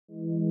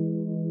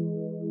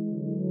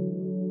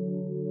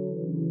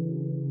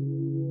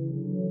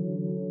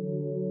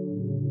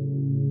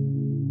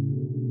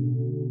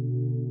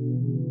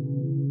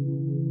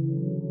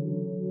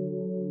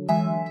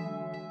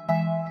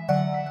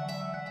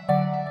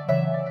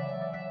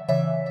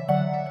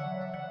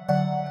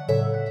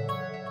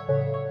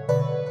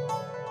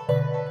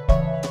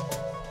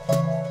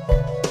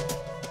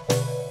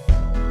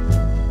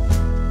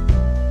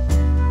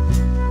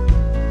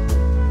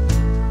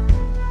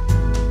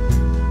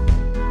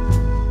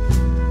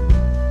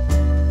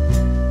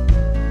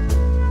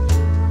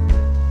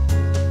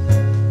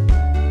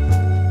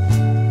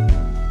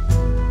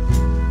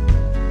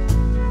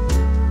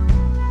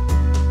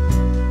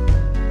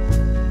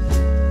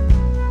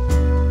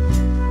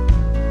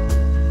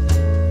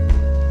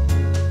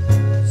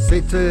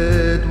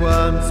Seated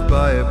once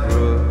by a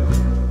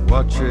brook,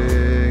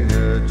 watching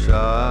a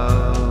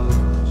child,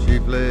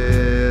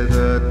 chiefly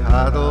that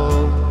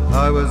paddled,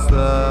 I was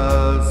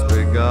thus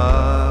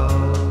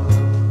beguiled.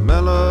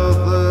 Mellow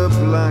the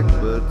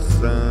blackbird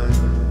sang,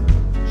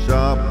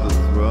 sharp the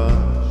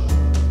thrush,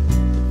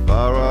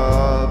 far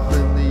off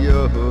in the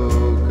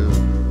oaken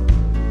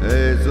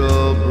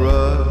hazel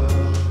brush.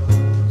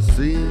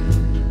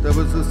 Seemed there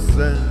was a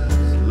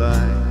sense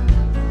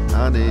like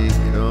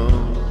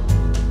honeycomb,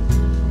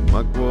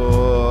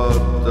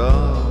 mugwort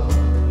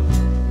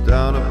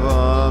down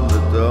upon the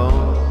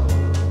dome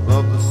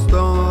of the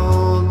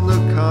stone the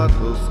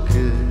cartwheels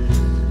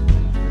kissed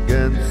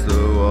against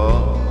the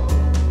wall.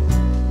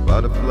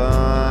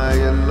 Butterfly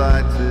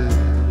alighted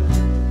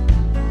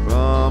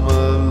from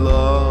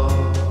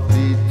aloft.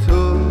 He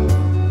took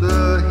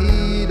the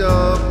heat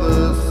of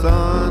the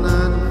sun,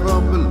 and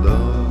from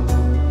below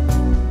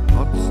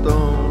hot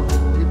stone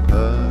he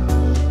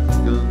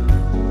perched,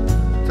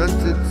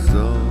 contented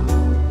so,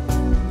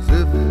 as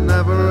if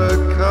never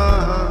a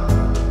car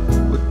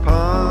would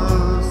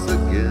pass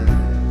again,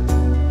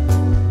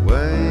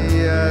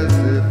 way as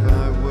if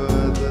I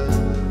were the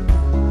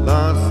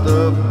last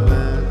of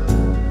men.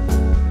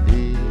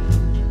 He,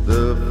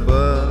 the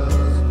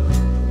first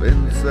of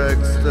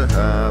insects to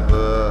have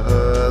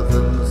earth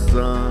and the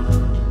sun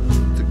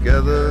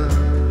together,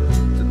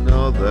 to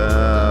know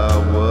their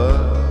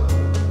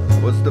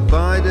worth, was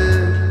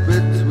divided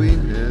between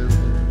him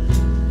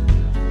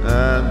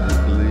and the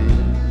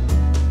gleam,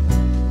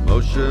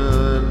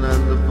 motion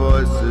and the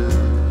voices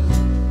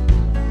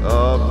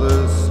of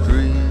the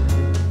stream.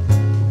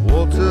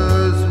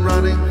 Waters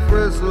running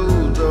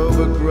frizzled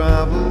over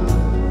gravel,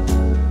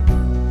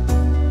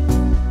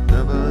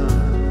 never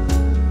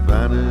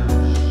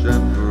vanish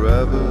and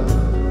forever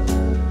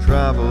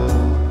travel.